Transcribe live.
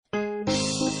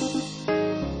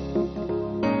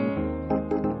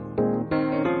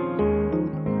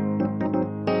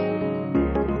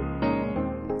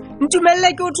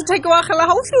ntumelle ke o thutha ke wa gela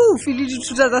haufi le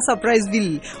dithuta tsa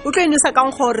Surpriseville o tlo inisa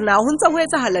kang gore na ho ntse ho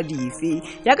etsahala dife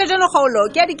ya ka jeno kgaolo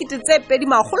ke ya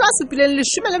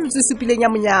 2717 ya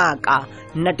Monyaka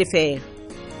nnate fela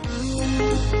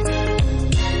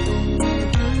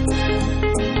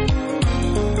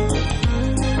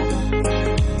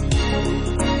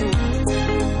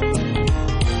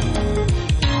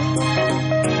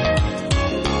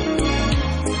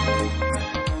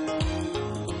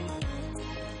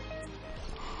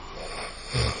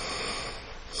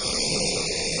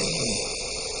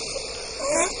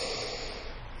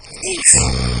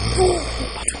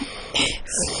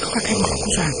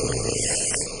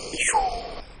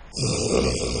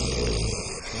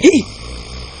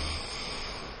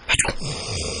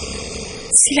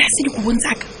Silasi di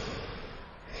kubontsaka.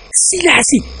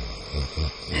 Silasi.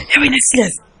 Ya wena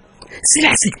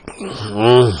Silasi.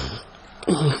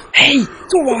 Hey,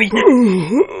 tsoa wena.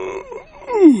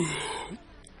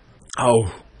 Au.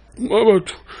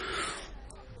 Mabatho.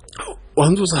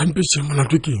 Wanzo sampe tshemona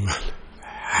tukima.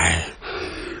 Hai.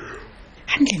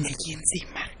 Handle ke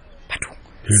ntsima. Batho.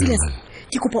 Silasi.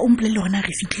 Ke kopa o mpolelle hona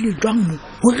re fitlile jwang mo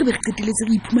hore be re qeteletse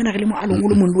re iphumana re le mo along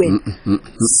le mong le wena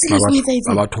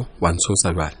batho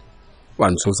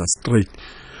wantshosa straight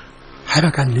ha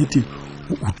ba ka nnete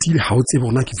o tile ha o tsebe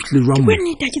hona ke fitlile jwang mo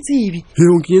nnete ke tsebe he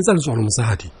o ke etsa letswalo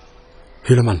mosadi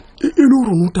hele man e le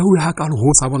hore no tawe ha ka le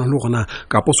ho sa bona le gona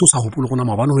ka poso sa hopole gona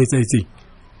mabana ho etsa etseng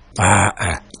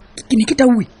ke ne ke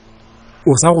tawe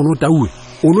o sa gona o tawe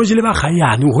o no jele ba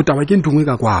khayane ho taba ke ntungwe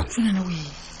ka kwa fana we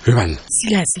he bana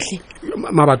Silasi hle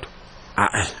mabatho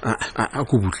a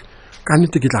go butle ka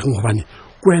nnete ke tla reng hobane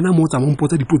kwena mo tsa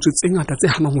mompotsa dipotso tse ngata tse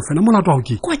hana go fela molato wa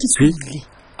ke kwa ke tswile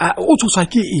o tsosa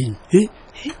ke eng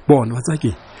bona wa tsa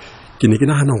ke ne ke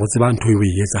nagana go tseba ntho e o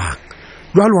e etsang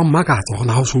jwalo wa mmakatsa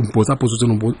gona ha o se mpotsa potso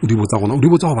tseno o di botsa gona o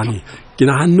di botsa gobane ke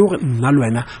naganne gore nna le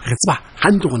wena re tseba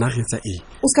hantle gona re etsa eng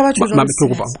o ska ba tshosa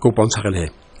ke o ntshwarele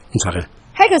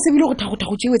ha ka se bile go thago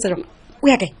tšeo etsa jang o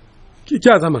ya kae ke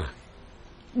a tsamaya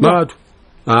batho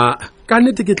ka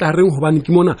nnete ke tla reng hobane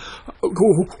ke mona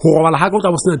go robala ha ka o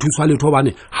tla bo sena thuso a letho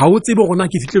hobane ha o tsebe gona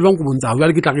ke fitlhe jwang go bontsa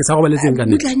jwale ke tla re sa go baletseng ka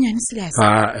nnete tlanyane Silasi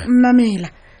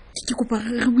mamela ke kopa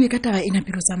re bue ka taba ena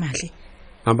pelo tsa mahle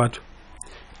batho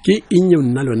ke eng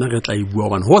nna le wena re tla e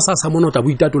bua hobane ho sa mona o tla bo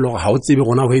itatolo gore ha o tsebe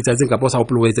gona ho etsaetseng kapa o sa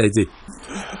gopolo ho etsaetseng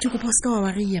ke kopa o ska wa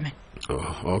re ya man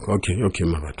okay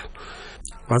mabatho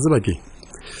ba tseba ke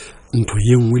ntho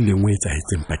ye nngwe le nngwe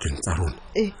etsaetseng pakeng tsa rona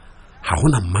ha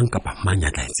hona mang kapa mang ya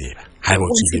tla tseba ha ba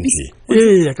o tsebile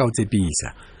ya ka o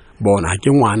tsepisa bona ha ke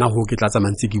ngwana ho ke tla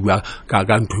tsamantse ke bua ka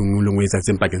ntho nngwe le nngwe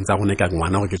etsaetseng pakeng tsa rona ka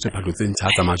ngwana go ke tsephatlo tse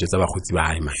ntsha tsa majwe tsa bagotsi ba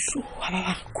hae man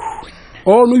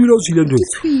no ile o tsile ntho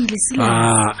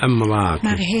amma ba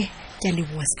mare he ke a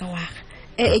leboa ska wa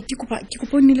ke kopa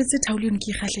o nniletse thaoleng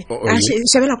ke kgahle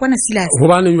shebela kwana Silasi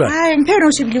hobane ba mphe o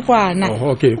shebile kwana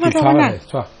okay ke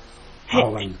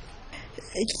tshwara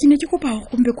ke ne ke kopa go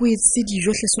kombe go etse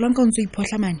dijo hle solang ka ntse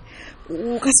iphohla mane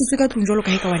o ka se tswe ka tlong jolo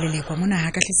ka ka wa lelekwa mona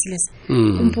ha ka hle Silasi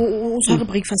mpo o tshware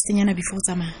breakfast nyana before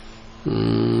tsamaya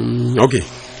okay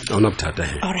ona bothata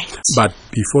he but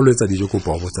before letsa dijo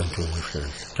kopa o botsa ntho nngwe fela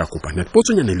ka kopa net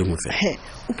potso nyane le ngwe he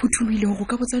o phuthuile go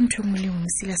ka botsa ntho nngwe le nngwe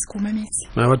Silasi ko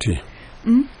mametse ma batho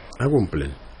a go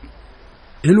plan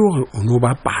e le gore o no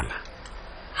ba pala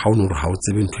ha o no re ha o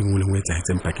tsebe ntho nngwe le nngwe etsa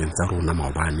etseng pakeng tsa rona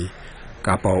maobane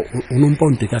kapa o no mpa o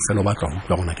nteka fela o batla go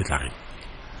utlwa gona ke tla reng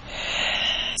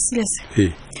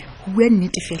Silasi bua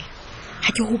nnete fela ha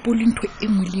ke hopole ntho e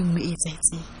nngwe le nngwe e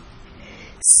etsaetseng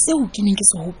seo ke neng ke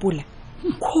se hopola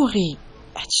kore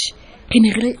re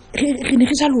ne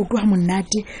re ja loto ha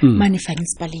monate mane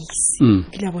Fanny's Palace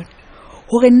ke la bona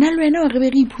hore nna le wena re be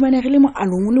re iphumana re le mo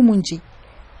along le monje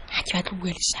ha ke batla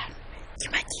bua leshano ke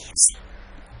maketse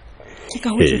ke ka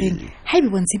ho tsweng ha e be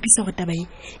bontshepisa go taba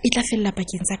e tla fella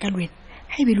pakeng tsa ka le wena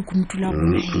ha e be le kuntula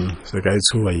bona se ka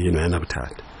itshuwa yena yana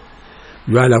bothata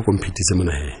jwala kompetise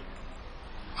mona he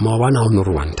ma bana o no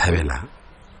re wa nthabela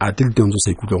a tiltonzo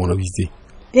se ikutla gona o itse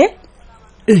ke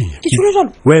tshulo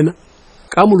jalo wena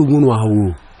ka molomong wa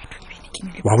hao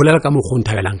wa bolela ka mo go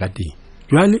nthabelang ka teng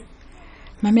jwale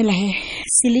mamela he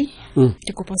Sili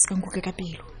ke kopa se ka nkuke ka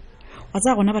pelo wa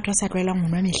tsa gona batho ba sa tloelang go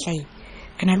nwa mehlae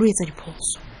re na lo etsa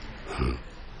diphoso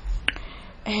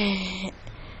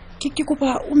ke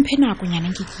kopa o mphe nako nyana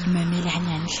ke imamele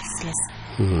hanyane Silasi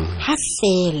ha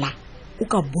fela o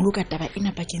ka boloka taba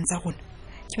ena pakeng tsa rona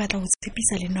ke batla go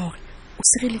tshepisa le nna hore o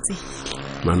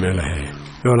sireletsehile mamela he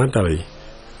yona taba e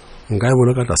nka e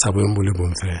boloka tla sa boeng bole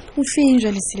bontsela o feng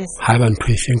jwale Silasi ha ba ntho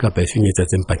e feng kapa e feng e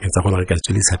tsatseng pakeng tsa rona re ka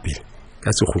tswelisa pele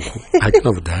ka sekgukgu ha ke na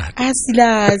bothata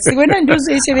Silasi wena ndo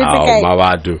se shebetse kae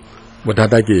mabatho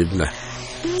bothata ke nna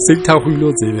Sector go ile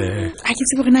o tsebe. A ke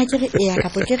tsebe rena ke re ya ka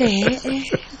po ke re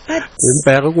but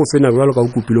Empa ya go fena jwalo ka o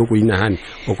kopile go inahane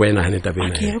o go inahane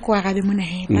tabena. ke re go arabe mona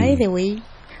by the way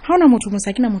ha ona motho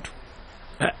mosa ke na motho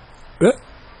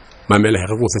mamela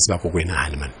re go se se ba go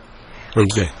inahane man.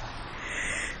 Okay.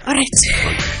 All right.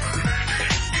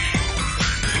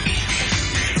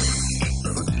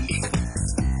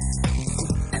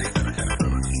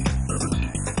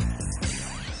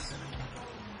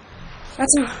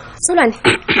 Solane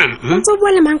ntse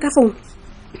bua le mang ka phone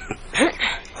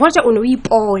hoja o no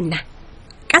ipona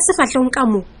ka sefahlong ka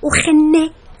mo o kgenne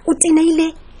o teneile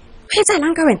ho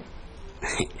etsalang ka wena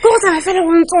go tsama fela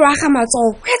go ntse wa ga matso ho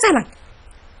etsalang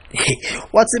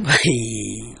wa tseba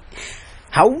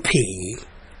ha o phe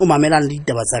o mamelang le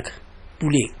ditaba tsaka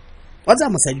puleng wa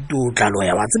tsama sa ditotla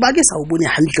loya wa tseba ke sa o bone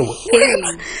hantle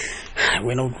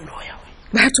wena o loya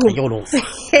batho e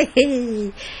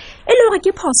le hore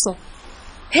ke phoso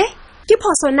ke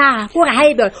phoso na gore ha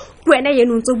ebe wena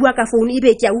yeno ntse bua ka phone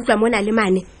ebe ke a utlwa mona le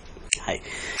mane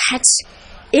hat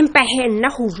empa he nna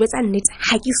ho jwetsa nnete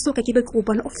ha ke soka ke be ke o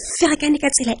bona o ferekane ka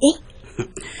tsela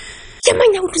ke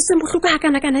manya o tlise bohloko ha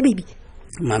kana baby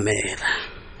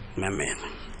mamela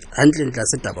hantle ntla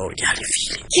se taba o ke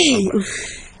halefile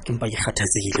ke mpa ke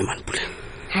kgathatsehile man pula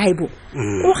haibo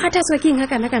o kgathatswa ke eng ha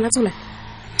kana tsola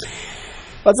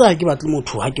ba tsa ke batle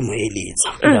motho ha ke mo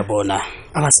eletsa ya bona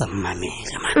a ba sa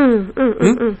mmamele man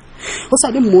o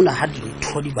sa le mona ha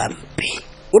dintho di bampe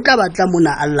o tla batla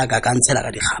mona alla ka kantshela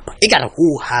ka digapa e ka re ho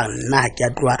ha nna ke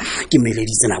atloa ke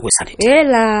meleditse nako sa le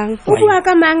elang o bua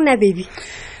ka mang na baby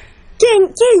ke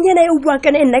nyena e o bua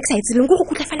kana nna ke sa itse leng go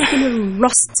kutla fela ke le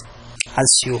lost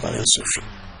asio ba le Sophie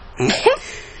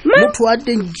motho wa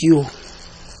teng ke yo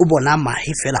o bona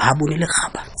mahe fela ha bone le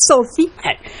gapa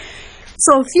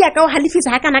Sophia ka o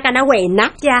halifisa ha kana wena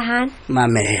ke a hana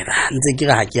mamela ntse ke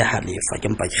re ha ke halefa ke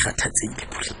mpa ke kgathatsehile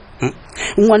pula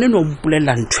ngwane no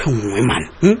mpolella ntwe nngwe man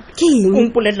ke o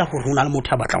mpolella gore hona le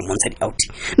motho a batlang ho ntsha di out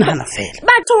nahana fela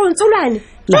batho ntsolwane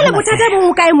jale bothata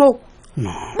bo kae mo no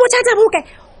bothata bo kae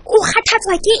o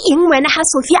kgathatswa ke eng wena ha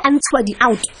Sophia a ntshwa di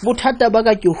out bothata ba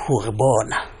ka ke hore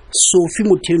bona Sophie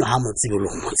motheno ha mo tsebe lo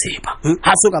mo tseba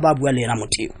ha se ka ba bua le yena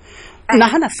motheo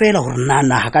nahana fela gore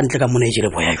nana ha ka ntle ka mona e jele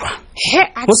boya jwa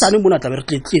go sa le mona tla be re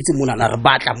tletse mona na re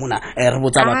batla mona re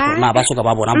botsa batho na ba soka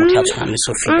ba bona motho a tshwana le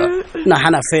Sophie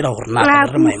nahana fela gore nana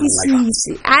re maemo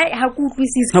ai ha ku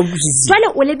utlwisisa jwale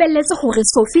o lebelletse gore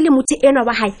Sophie le motho eno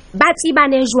wa hae ba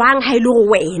tsibane jwang ha ile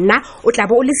go wena o tla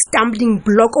be o le stumbling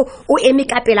block o eme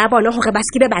ka pela bona gore ba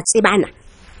skebe ba tsebana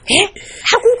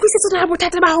ha ku utlwisisa tsa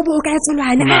bothata ba ho bo ka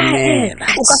etsolwane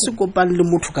o ka se kopang le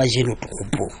motho ka jeno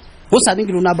topo go sa le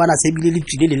ke lona bana se bile le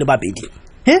tsile le babedi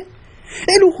e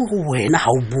le go wena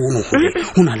ha o bone gore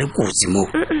o na le kotsi mo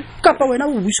kapa wena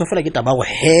o buiswa fela ke taba go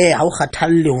ha o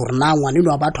kgathalle gore na ngwane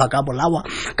no a batho ka bolawa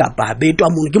kapa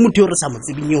betwa mo ke motho re sa mo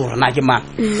tsebinye gore na ke mang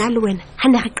nna le wena ha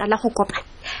ne re qala go kopana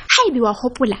ha ibe wa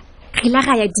hopola re la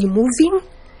ga ya di moving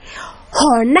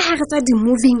hona ha re tsa di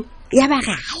moving ya ba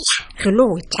ga re lo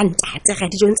tlantate ga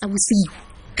di jontsa bosiu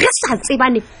re sa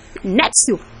tsebane next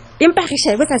empa re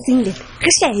shebe ka single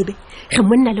re shebe re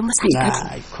monna le mosadi ka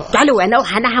jale wena o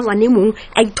hana ha ngwane mong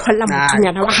a itholla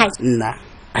mothunyana wa hae nna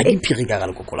a di phiri ka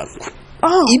le kokolanko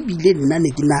e bile nna ne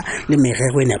ke na le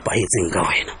merero e nepahetseng ka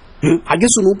wena ha ke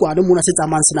sono kwa le mona se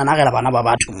tsamang sena na gela bana ba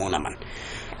batho mona man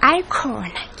ai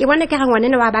khona ke bona ke ga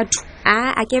ngwane wa batho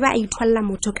a ke ba a itholla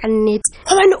motho ka nnete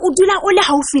hobane o dula o le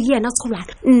haufi le yena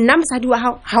tsholwana nna mosadi wa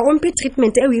hao ha o mpe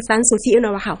treatment e o e fang Sophie eno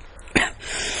wa hao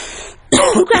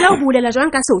o ka la bulela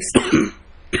jwang ka Sophie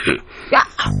ya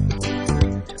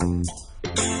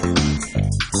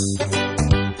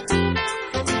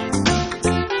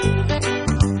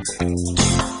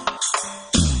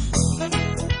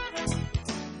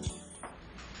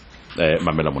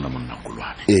mamela mona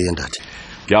kulwane ntate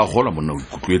ke a gola monna o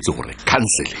ikutlwetse gore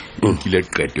cancel o kile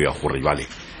qeto ya gore jwale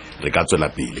re ka tswela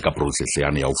pele ka process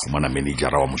ya ya o fumana manager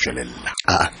wa moshwelella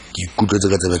ke ikutlwetse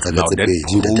ka tsebe tsa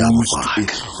pedi ntate a go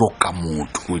hloka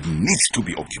motho needs to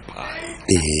be occupied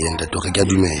ntate re ke a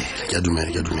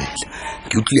dumela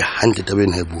ke utlwile hantle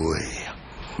tabeng ha bua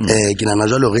ke nana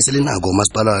jalo re se le nako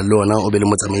masepala le ona o be le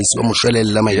motsamaisi wa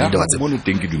moshwelella maile wa tsebo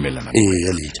teng ke dumelana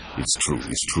ya leader it's true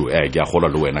ke a gola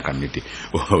le wena ka nnete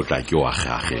o tla ke wa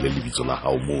gage le lebitso la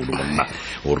hao mo lo monna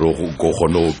o re go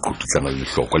gone o qotutsana le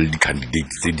hloko le di-candidate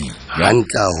tse di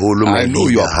hantla holo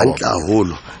maile hantla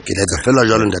holo ke letsa fela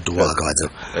jalo ntate wa ka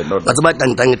ba tseba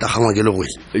tantang ta gangwa ke le go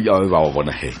ya ba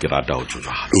bona ke rata o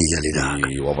tshwa ya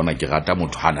leader wa bona ke rata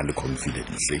motho hana le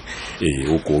confidence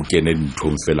o go kene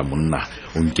ntho fela monna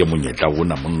o nke monyetla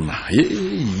bona monna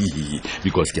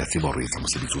because ke a tseba re etsa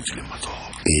mosebetsi o tsileng matsoho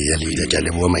ya leader ke a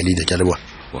leboa my leader ke a leboa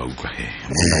wa utlwa he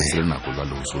monna o tsele nako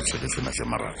jwale o se o tshele sena se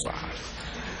maratswana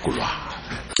kolwana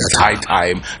it's high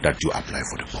time that you apply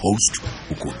for the post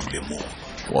o go dule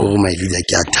moo my leader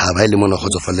ke a thaba ile mona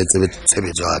kgotsofalletse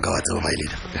tshebetso ya ka wa tseba my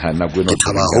leader ke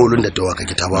thaba haholo ntate wa ka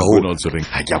ke thaba haholo no tsering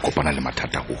ha ke a kopana le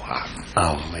mathata go ha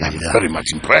my leader very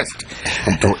much impressed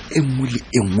ntho engwe le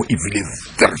engwe e vile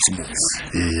very smooth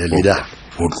leader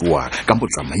ho tloa ka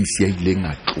botsamaisi ya ileng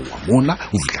a tloa mona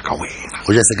o fitla ka wena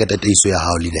o ja se ka tataiso ya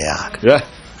hao leader ya ka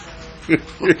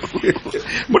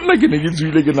monna ke ne ke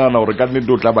tswile ke nana gore ka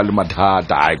nnete o tla ba le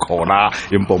mathata a khona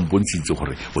empa mpontshitse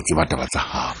gore o tseba taba tsa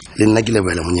gago le nna ke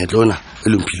lebela monyetla ona e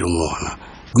lomphileng ona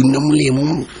gunne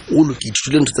molemo o lo ke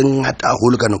thutile ntse ngata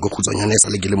haholo ka nako khutswanyana e sa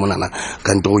le ke le monana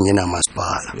ka ntorong ena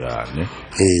masipala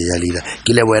ya leader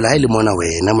ke lebela ile mona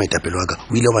wena maitapelo wa ka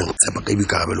o ile wa ntsepa ka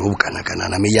ibikarabelo ho bokana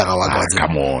kanana me ya ga wa ka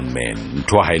come on man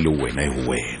ntho ha ile wena e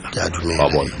wena ke a dumela ba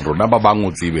bona rona ba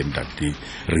bangwe tsebe ntate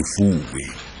re fuwe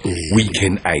we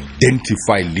can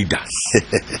identify leaders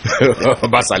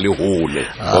ba sa le hole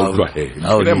ba he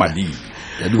re madi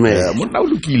ya dumela monna o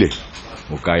lokile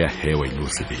o ka ya hewa ino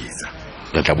sebetsa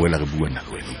re tla boela re bua nna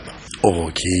le wena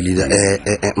okay leader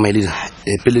my leader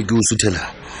pele ke o suthela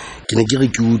ke ne ke re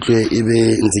ke utlwe ebe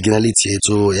ntse ke na le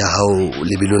tshetso ya hao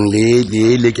lebelong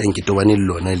le ke nke tobane le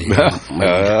lona le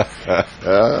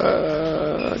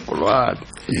kolwana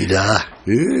leader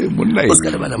monna o ska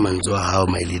le bala manzo a hao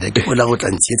my leader ke bona go tla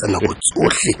ntshetsa nako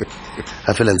tsohle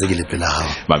ha fela ntse ke le pela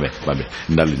hao mame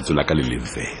nna le ntse la ka le leng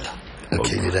fela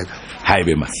okay leader ha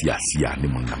ebe masiasia ne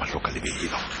monna mahloka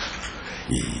lebelo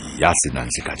ya senang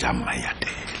se ka jamma ya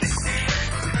tele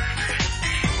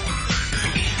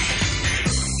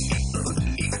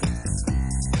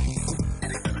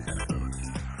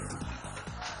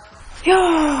yo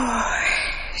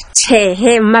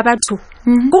he mma batho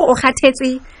go o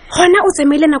khathetse gona o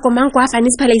tsemele nako mang kwa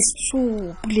Fanny's Palace so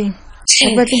puleng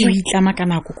ba tlo itlama ka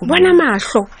nako go bona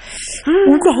mahlo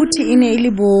o tlo ho thi ene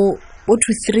ile bo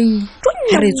 2-3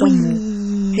 ha re tswa mo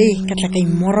ka tla ka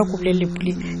imora go bolele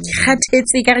puleng ke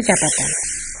khathetse ka re ka patala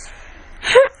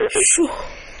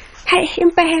hai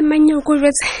empa he manyo go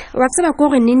jwetsa wa tseba go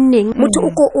re nenneng motho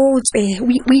o ko o tswe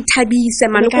o ithabise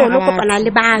man go no kopana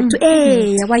le batho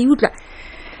wa yutla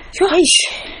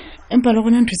empa le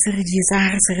gona ntho tse re di etsa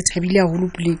re se re thabile a holo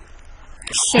puleng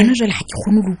ana jwale ha ke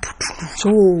kgone lo phuthulo so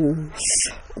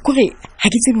kore ha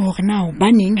ke tsebe hore nao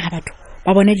ba neng ha batho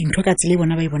ba bona dintho ka tsele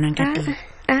bona ba ibonang ka teng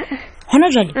hona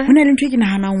jwale hona le ntho e ke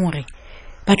nahanang hore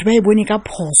batho ba bone ka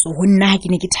phoso ho nna ha ke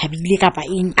ne ke thabile ka pa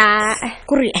eng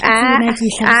kore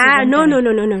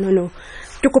no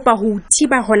ke kopa ho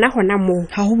thiba hona mo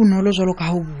ha ho bonolo jwalo ka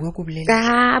ha o bua ko bolela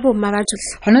ka bo mma batho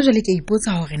hona jwale ke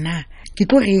ipotsa hore na ke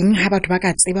tlo reng ha batho ba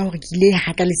ka tseba hore ke ile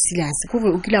ha ka le silase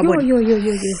kore o kila bona yo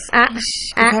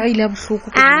ka ile bohloko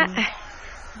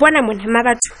bona mona mma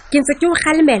batho ke ntse ke o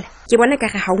khalemela ke bona ka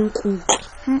re ha o nkutlwe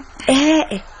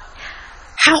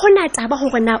ha hona taba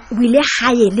hore na o ile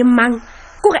hae le mang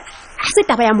kore ha se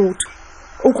taba ya motho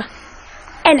o kwa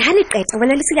and ha le qeta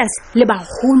bona le silase le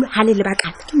baholo ha le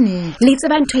bakana le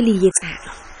tseba ntho le yetsang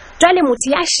jwale motho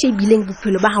ya shebileng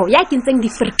bophelo ba hao ya kentseng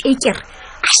difirkekere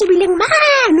a shebileng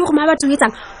mano go mabatho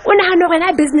yetsang o nahana hore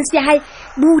na business ya hae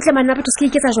butle mana batho se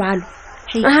iketsa jwalo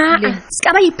ska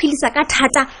ba iphilisa ka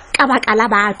thata ka baka la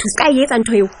batho ska yetsa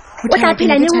ntho eo o tla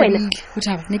phela neng wena o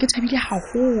thaba ne ke thabile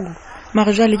haholo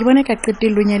mara jwale ke bona ka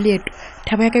qetellong ya leeto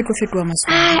thaba ya ka e tlo fetoa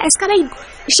maswa ska ba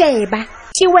sheba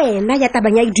ke wena ya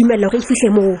tabang ya idumella hore e fihle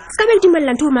moo ska ba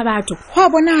idumella ntho ma batho ho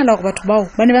bonahala hore batho bao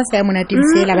ba ne ba sa ya monateng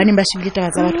fela ba ne ba shebile taba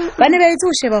tsa batho ba ne ba etse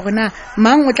ho sheba hore na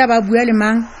mang o tla ba bua le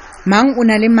mang o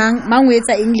na le mang o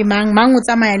etsa eng le mang o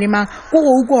tsamaya le mang go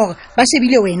go utlwa hore ba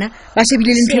shebile wena ba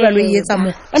shebile le ntho e ba lo etsa mo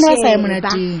ba ne ba sa ya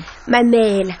monateng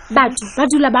mamela batho ba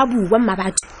dula ba bua mma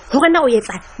batho hore na o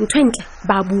etsa ntho entle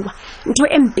ba bua ntho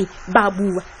empe ba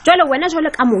bua jwale wena jwale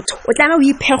ka motho o tla ba o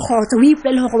iphegotsa o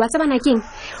ipele hore wa tsabana keng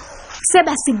se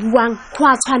ba se buang go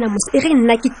a tshwana mo e re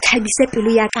nna ke thabise pelo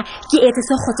ya ka ke etse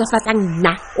se khotsofatsang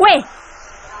nna we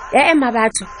mma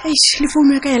batho le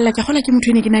phone ya ka yalla ke gola ke motho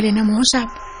ene ke na le ena mo shap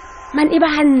man iba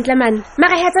hantle man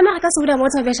mara hetsa mara ka se buda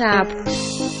botsa be shap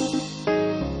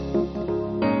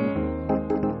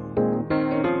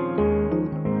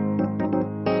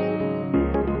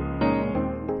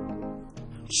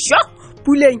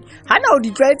puleng hana o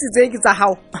di tlwaetse tse ke tsa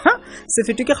hao se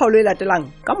fete ke kgaolo e latelang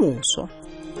ka moso